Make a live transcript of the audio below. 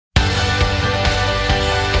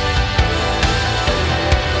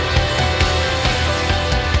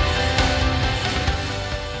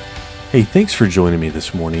Hey, thanks for joining me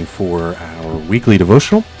this morning for our weekly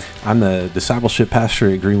devotional. I'm the discipleship pastor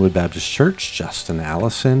at Greenwood Baptist Church, Justin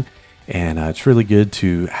Allison, and it's really good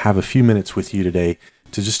to have a few minutes with you today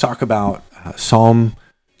to just talk about Psalm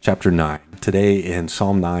chapter 9. Today in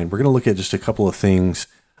Psalm 9, we're going to look at just a couple of things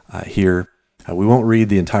here. We won't read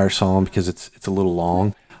the entire psalm because it's a little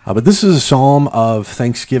long, but this is a psalm of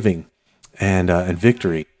thanksgiving and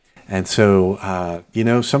victory. And so,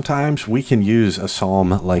 sometimes we can use a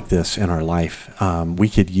psalm like this in our life. We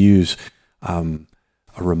could use a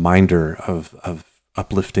reminder of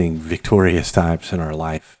uplifting, victorious times in our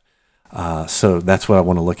life. So that's what I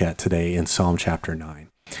want to look at today in Psalm chapter 9.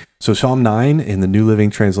 So Psalm 9 in the New Living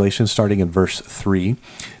Translation, starting in verse 3,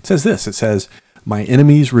 it says this. It says, "My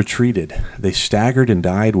enemies retreated. They staggered and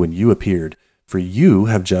died when you appeared, for you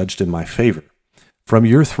have judged in my favor. From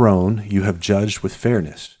your throne you have judged with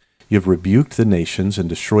fairness. You have rebuked the nations and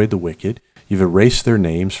destroyed the wicked. You've erased their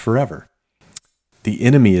names forever. The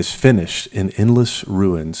enemy is finished in endless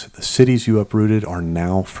ruins. The cities you uprooted are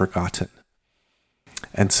now forgotten."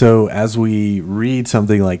 And so as we read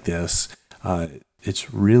something like this,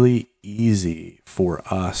 it's really easy for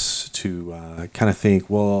us to kind of think,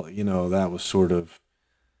 well, that was sort of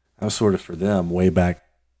for them way back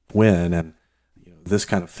when, and this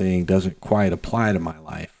kind of thing doesn't quite apply to my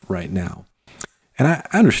life right now. And I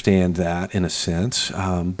understand that in a sense,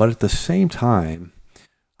 but at the same time,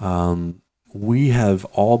 we have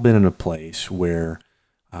all been in a place where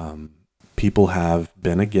people have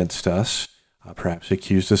been against us, perhaps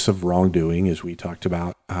accused us of wrongdoing, as we talked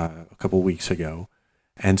about a couple of weeks ago.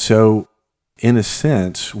 And so, in a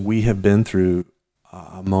sense, we have been through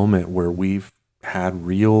a moment where we've had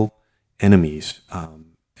real enemies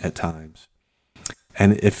at times.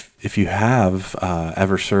 And if you have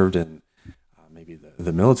ever served in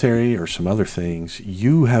the military or some other things,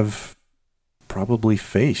 you have probably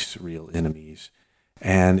faced real enemies.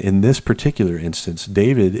 And in this particular instance,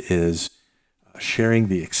 David is sharing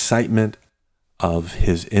the excitement of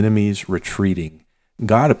his enemies retreating.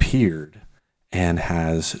 God appeared and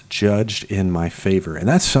has judged in my favor. And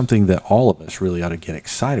that's something that all of us really ought to get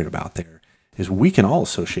excited about there, is we can all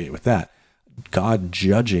associate with that. God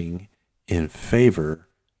judging in favor.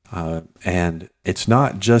 And it's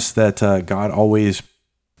not just that God always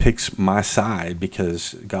picks my side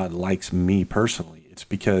because God likes me personally. It's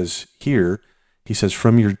because here he says,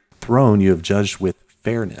 "From your throne you have judged with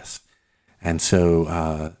fairness." And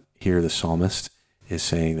so here the psalmist is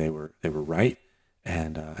saying they were right,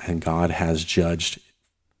 and God has judged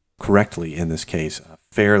correctly in this case,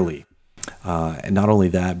 fairly. And not only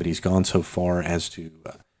that, but he's gone so far as to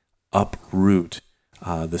uproot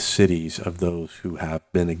the cities of those who have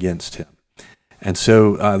been against him. And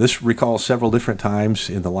so this recalls several different times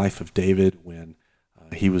in the life of David when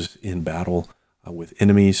he was in battle with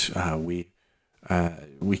enemies.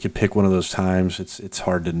 We could pick one of those times. It's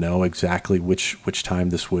hard to know exactly which time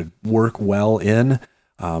this would work well in,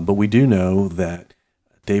 but we do know that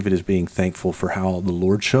David is being thankful for how the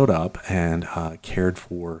Lord showed up and cared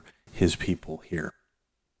for his people here.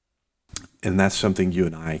 And that's something you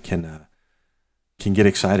and I can get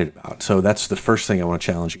excited about. So that's the first thing I want to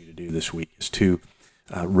challenge you to do this week, is to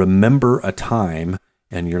remember a time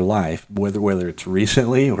in your life, whether it's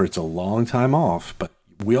recently or it's a long time off, but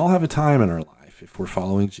we all have a time in our life, if we're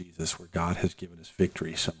following Jesus, where God has given us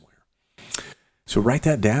victory somewhere. So write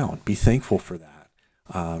that down. Be thankful for that.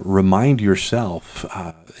 Remind yourself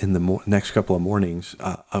in the next couple of mornings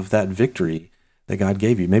of that victory that God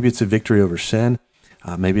gave you. Maybe it's a victory over sin.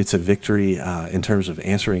 Maybe it's a victory in terms of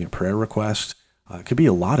answering a prayer request. It could be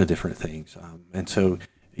a lot of different things. And so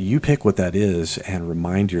you pick what that is and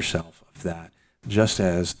remind yourself of that, just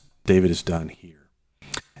as David has done here.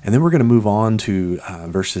 And then we're going to move on to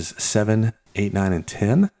verses 7, 8, 9, and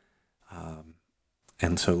 10.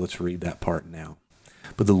 And so let's read that part now.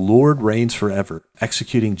 "But the Lord reigns forever,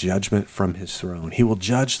 executing judgment from his throne. He will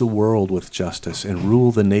judge the world with justice and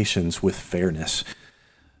rule the nations with fairness.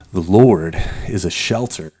 The Lord is a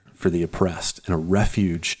shelter for the oppressed and a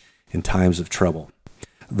refuge in times of trouble.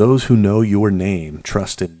 Those who know your name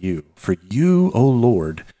trust in you. For you, O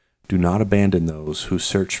Lord, do not abandon those who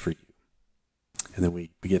search for you." And then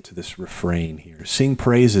we get to this refrain here. "Sing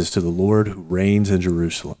praises to the Lord who reigns in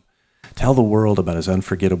Jerusalem. Tell the world about his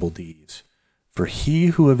unforgettable deeds. For he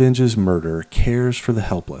who avenges murder cares for the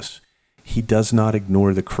helpless. He does not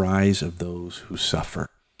ignore the cries of those who suffer."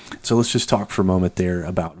 So let's just talk for a moment there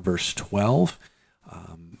about verse 12.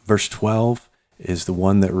 Verse 12 is the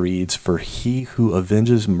one that reads, "For he who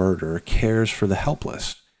avenges murder cares for the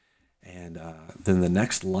helpless." And then the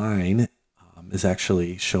next line is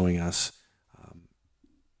actually showing us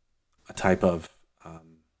a type of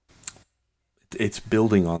it's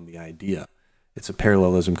building on the idea. It's a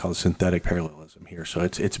parallelism called synthetic parallelism here. So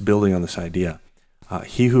it's building on this idea.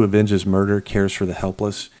 He who avenges murder cares for the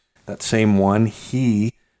helpless. That same one,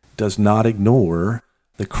 he does not ignore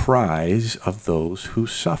the cries of those who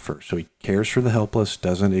suffer. So he cares for the helpless,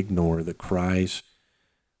 doesn't ignore the cries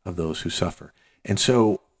of those who suffer. And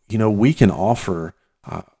so, we can offer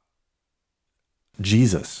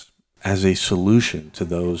Jesus as a solution to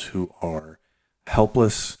those who are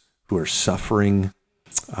helpless, who are suffering,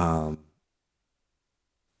 who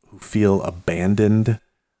feel abandoned.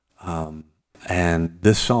 And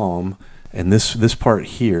this psalm and this part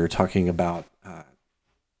here talking about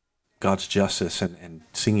God's justice and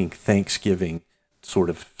singing thanksgiving sort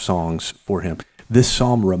of songs for him. This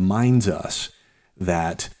psalm reminds us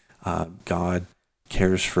that God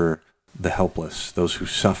cares for the helpless, those who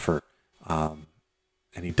suffer,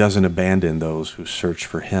 and he doesn't abandon those who search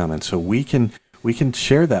for him. And so we can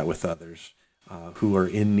share that with others who are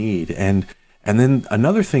in need. And then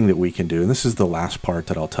another thing that we can do, and this is the last part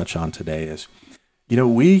that I'll touch on today, is,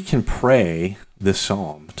 we can pray this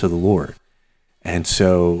psalm to the Lord. And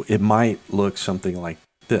so it might look something like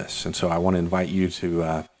this. And so I want to invite you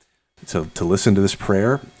to listen to this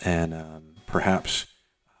prayer, and perhaps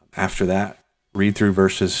after that, read through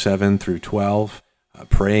verses 7 through 12,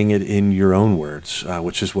 praying it in your own words,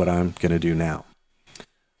 which is what I'm going to do now.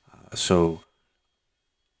 So,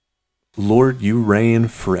 Lord, you reign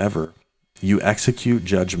forever. You execute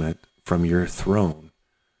judgment from your throne.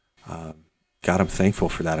 God, I'm thankful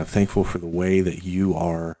for that. I'm thankful for the way that you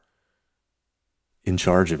are in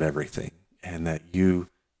charge of everything, and that you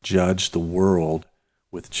judge the world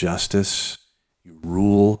with justice. You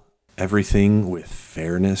rule everything with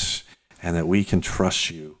fairness, and that we can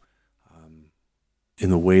trust you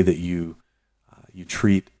in the way that you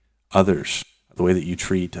treat others, the way that you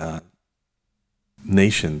treat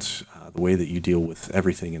nations, the way that you deal with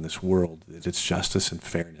everything in this world, that it's justice and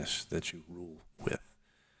fairness that you rule with.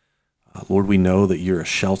 Lord, we know that you're a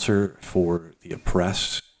shelter for the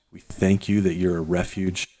oppressed. We thank you that you're a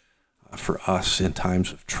refuge for us in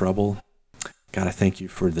times of trouble. God, I thank you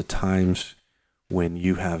for the times when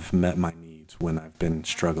you have met my needs, when I've been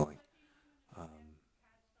struggling.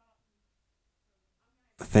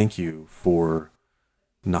 Thank you for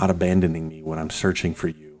not abandoning me when I'm searching for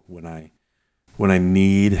you, when I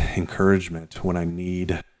need encouragement, when I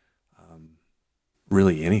need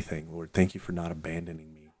really anything. Lord, thank you for not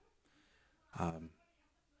abandoning me.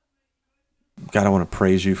 God, I want to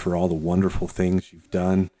praise you for all the wonderful things you've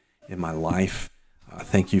done in my life.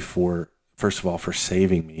 Thank you first of all, for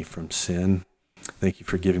saving me from sin. Thank you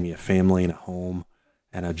for giving me a family and a home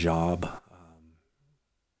and a job.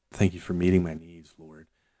 Thank you for meeting my needs, Lord.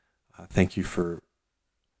 Thank you for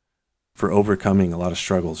overcoming a lot of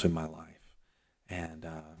struggles in my life. And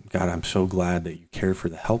God, I'm so glad that you care for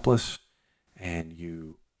the helpless and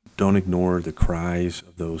you don't ignore the cries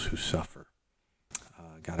of those who suffer.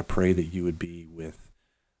 God, I pray that you would be with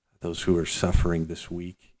those who are suffering this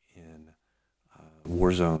week in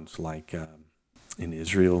war zones like in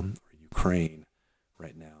Israel or Ukraine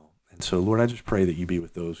right now. And so, Lord, I just pray that you be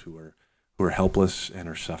with those who are helpless and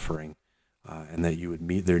are suffering, and that you would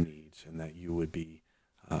meet their needs, and that you would be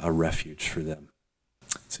a refuge for them.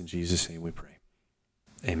 It's in Jesus' name we pray.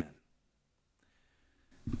 Amen.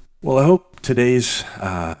 Well, I hope today's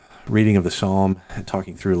reading of the psalm and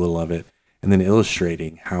talking through a little of it, and then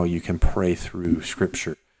illustrating how you can pray through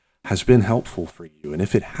Scripture, has been helpful for you. And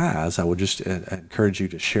if it has, I would just encourage you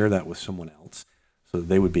to share that with someone else so that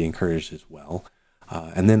they would be encouraged as well.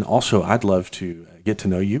 And then also, I'd love to get to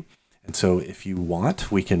know you. And so if you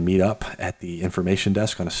want, we can meet up at the information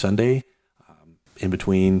desk on a Sunday in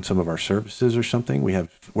between some of our services or something. We have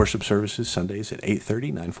worship services Sundays at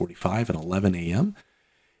 8:30, 9:45, and 11 a.m.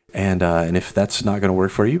 And if that's not going to work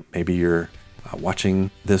for you, maybe you're watching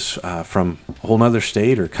this from a whole nother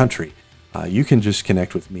state or country, you can just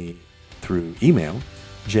connect with me through email,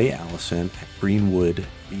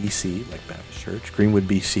 jallison@greenwoodbc, like Baptist Church,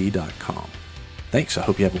 greenwoodbc.com. Thanks. I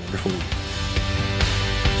hope you have a wonderful week.